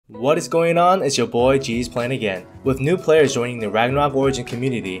What is going on? It's your boy JeezPlayingAgain. With new players joining the Ragnarok Origin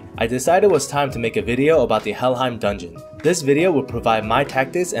community, I decided it was time to make a video about the Helheim dungeon. This video will provide my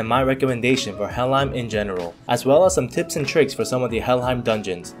tactics and my recommendation for Helheim in general, as well as some tips and tricks for some of the Helheim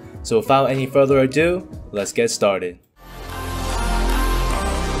dungeons. So without any further ado, let's get started.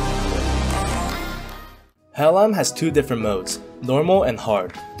 Helheim has two different modes, normal and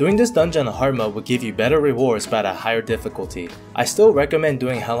hard. Doing this dungeon in hard mode will give you better rewards but at a higher difficulty. I still recommend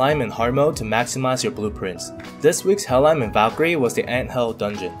doing Helheim in hard mode to maximize your blueprints. This week's Helheim in Valkyrie was the Anthell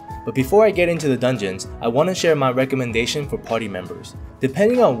dungeon. But before I get into the dungeons, I want to share my recommendation for party members.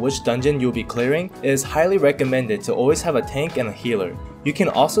 Depending on which dungeon you'll be clearing, it is highly recommended to always have a tank and a healer. You can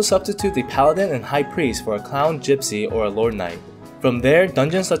also substitute the paladin and high priest for a clown, gypsy, or a lord knight. From there,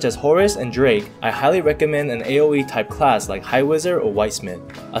 dungeons such as Horus and Drake, I highly recommend an AoE type class like High Wizard or Whitesmith.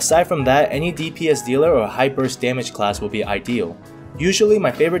 Aside from that, any DPS dealer or high burst damage class will be ideal. Usually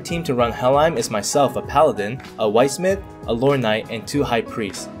my favorite team to run Helheim is myself, a paladin, a Whitesmith, a lord knight, and 2 high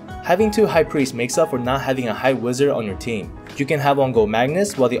priests. Having 2 high priests makes up for not having a high wizard on your team. You can have one go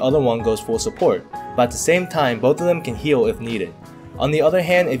Magnus while the other one goes full support, but at the same time both of them can heal if needed. On the other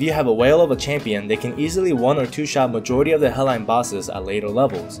hand, if you have a whale of a champion, they can easily 1 or 2 shot majority of the Helheim bosses at later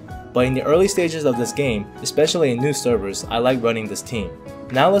levels. But in the early stages of this game, especially in new servers, I like running this team.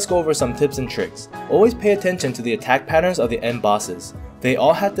 Now let's go over some tips and tricks. Always pay attention to the attack patterns of the end bosses. They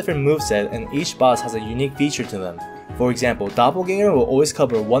all have different moveset and each boss has a unique feature to them. For example, Doppelganger will always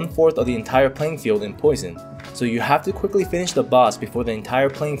cover 1/4 of the entire playing field in poison, so you have to quickly finish the boss before the entire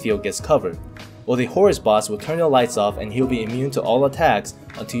playing field gets covered. Or the Horus boss will turn the lights off and he'll be immune to all attacks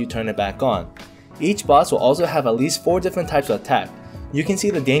until you turn it back on. Each boss will also have at least 4 different types of attack. You can see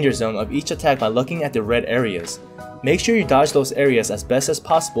the danger zone of each attack by looking at the red areas. Make sure you dodge those areas as best as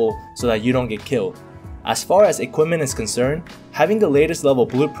possible so that you don't get killed. As far as equipment is concerned, having the latest level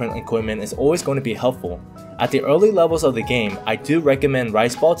blueprint equipment is always going to be helpful. At the early levels of the game, I do recommend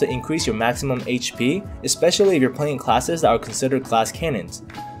Rice Ball to increase your maximum HP, especially if you're playing classes that are considered glass cannons.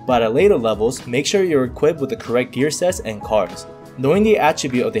 But at later levels, make sure you're equipped with the correct gear sets and cards. Knowing the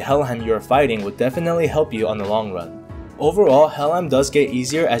attribute of the Helheim you are fighting will definitely help you on the long run. Overall, Helheim does get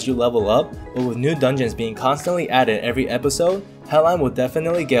easier as you level up, but with new dungeons being constantly added every episode, Helheim will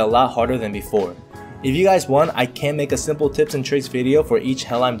definitely get a lot harder than before. If you guys want, I can make a simple tips and tricks video for each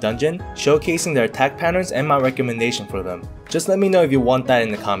Helheim dungeon, showcasing their attack patterns and my recommendation for them. Just let me know if you want that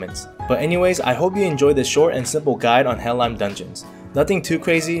in the comments. But anyways, I hope you enjoyed this short and simple guide on Helheim dungeons. Nothing too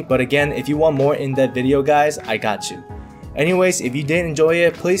crazy, but again, if you want more in-depth video guys, I got you. Anyways, if you did enjoy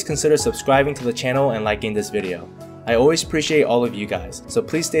it, please consider subscribing to the channel and liking this video. I always appreciate all of you guys, so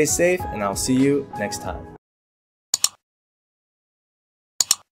please stay safe and I'll see you next time.